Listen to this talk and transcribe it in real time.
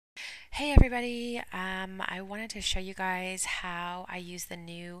Hey everybody, I wanted to show you guys how I use the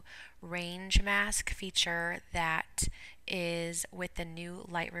new range mask feature that is with the new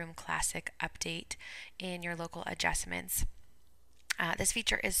Lightroom Classic update in your local adjustments. This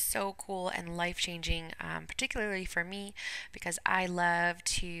feature is so cool and life-changing, particularly for me because I love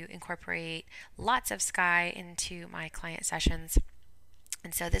to incorporate lots of sky into my client sessions.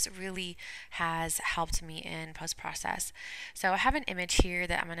 And so this really has helped me in post-process. So I have an image here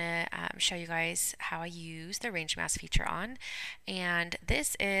that I'm going to show you guys how I use the range mask feature on. And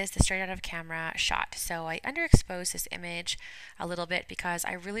this is the straight out of camera shot. So I underexposed this image a little bit because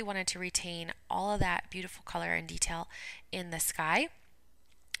I really wanted to retain all of that beautiful color and detail in the sky.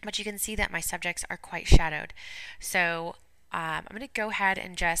 But you can see that my subjects are quite shadowed. So I'm going to go ahead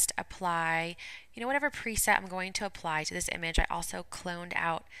and just apply, whatever preset I'm going to apply to this image. I also cloned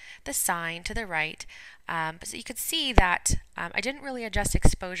out the sign to the right. So you could see that I didn't really adjust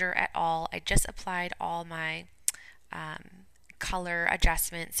exposure at all. I just applied all my color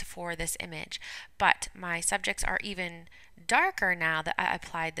adjustments for this image. But my subjects are even darker now that I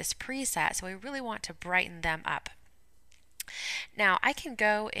applied this preset. So I really want to brighten them up. Now I can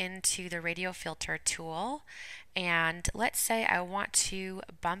go into the radio filter tool and let's say I want to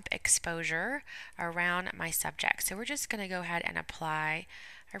bump exposure around my subject. So we're just going to go ahead and apply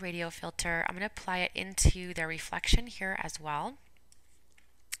a radio filter. I'm going to apply it into the reflection here as well.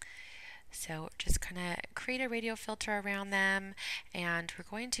 So we're just going to create a radio filter around them and we're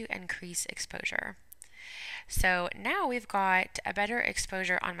going to increase exposure. So now we've got a better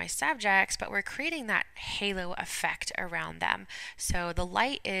exposure on my subjects, but we're creating that halo effect around them. So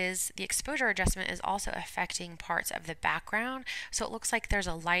the exposure adjustment is also affecting parts of the background. So it looks like there's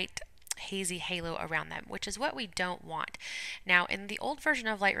a light hazy halo around them, which is what we don't want. Now in the old version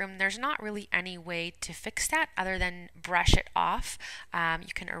of Lightroom, there's not really any way to fix that other than brush it off.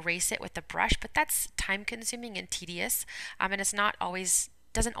 You can erase it with the brush, but that's time consuming and tedious, and it's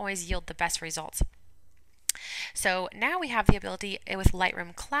doesn't always yield the best results. So now we have the ability with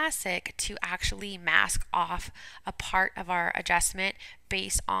Lightroom Classic to actually mask off a part of our adjustment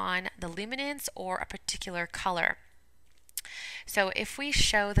based on the luminance or a particular color. So if we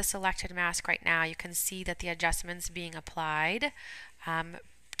show the selected mask right now, you can see that the adjustment's being applied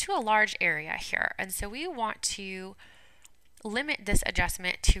to a large area here. And so we want to limit this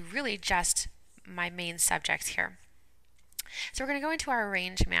adjustment to really just my main subjects here. So we're going to go into our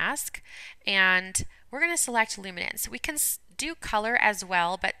range mask and we're going to select luminance. We can do color as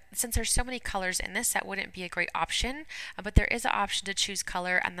well, but since there's so many colors in this, that wouldn't be a great option. But there is an option to choose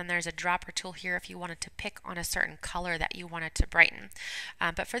color, and then there's a dropper tool here if you wanted to pick on a certain color that you wanted to brighten.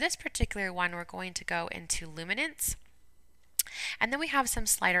 But for this particular one, we're going to go into luminance. And then we have some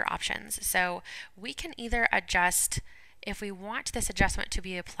slider options. So we can either adjust if we want this adjustment to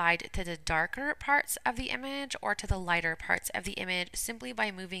be applied to the darker parts of the image or to the lighter parts of the image simply by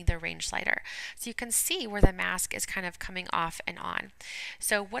moving the range slider. So you can see where the mask is kind of coming off and on.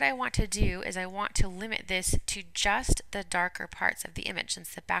 So what I want to do is I want to limit this to just the darker parts of the image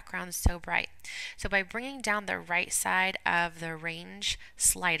since the background is so bright. So by bringing down the right side of the range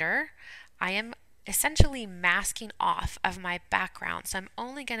slider, I am essentially masking off of my background. So I'm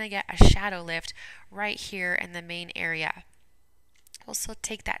only going to get a shadow lift right here in the main area. We'll still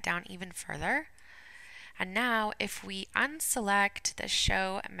take that down even further. And now if we unselect the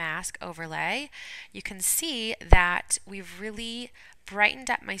show mask overlay, you can see that we've really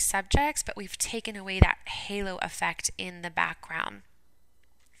brightened up my subjects, but we've taken away that halo effect in the background.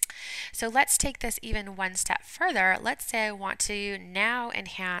 So let's take this even one step further. Let's say I want to now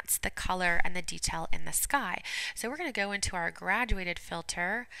enhance the color and the detail in the sky. So we're going to go into our graduated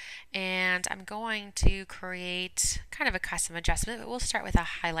filter and I'm going to create kind of a custom adjustment, but we'll start with a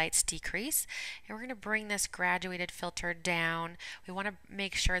highlights decrease. And we're going to bring this graduated filter down. We want to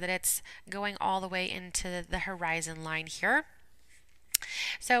make sure that it's going all the way into the horizon line here.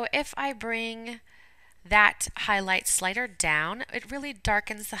 So if I bring that highlight slider down, it really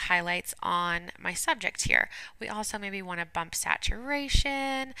darkens the highlights on my subject here. We also maybe want to bump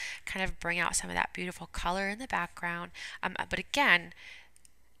saturation, kind of bring out some of that beautiful color in the background. But again,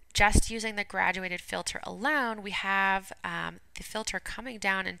 just using the graduated filter alone, we have the filter coming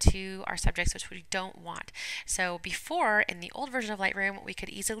down into our subjects, which we don't want. So before, in the old version of Lightroom, we could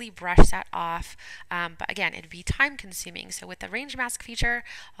easily brush that off, but again, it'd be time consuming. So with the range mask feature,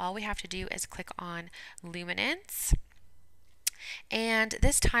 all we have to do is click on luminance. And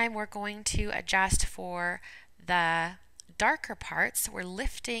this time we're going to adjust for the darker parts, we're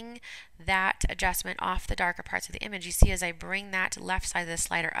lifting that adjustment off the darker parts of the image. You see as I bring that left side of the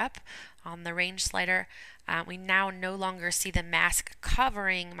slider up on the range slider, we now no longer see the mask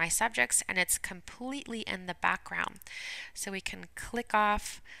covering my subjects, and it's completely in the background. So we can click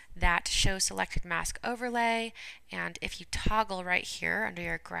off that show selected mask overlay, and if you toggle right here under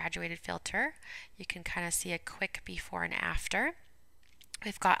your graduated filter, you can kind of see a quick before and after.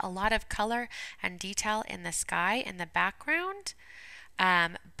 We've got a lot of color and detail in the sky in the background,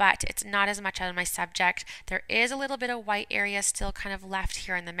 but it's not as much on my subject. There is a little bit of white area still kind of left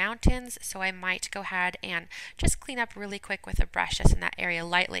here in the mountains, so I might go ahead and just clean up really quick with a brush just in that area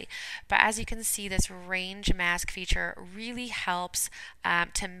lightly. But as you can see, this range mask feature really helps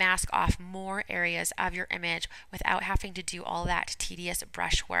to mask off more areas of your image without having to do all that tedious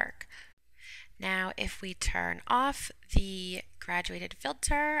brush work. Now if we turn off the graduated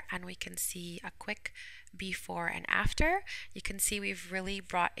filter and we can see a quick before and after, you can see we've really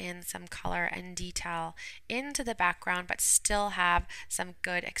brought in some color and detail into the background, but still have some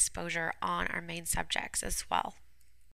good exposure on our main subjects as well.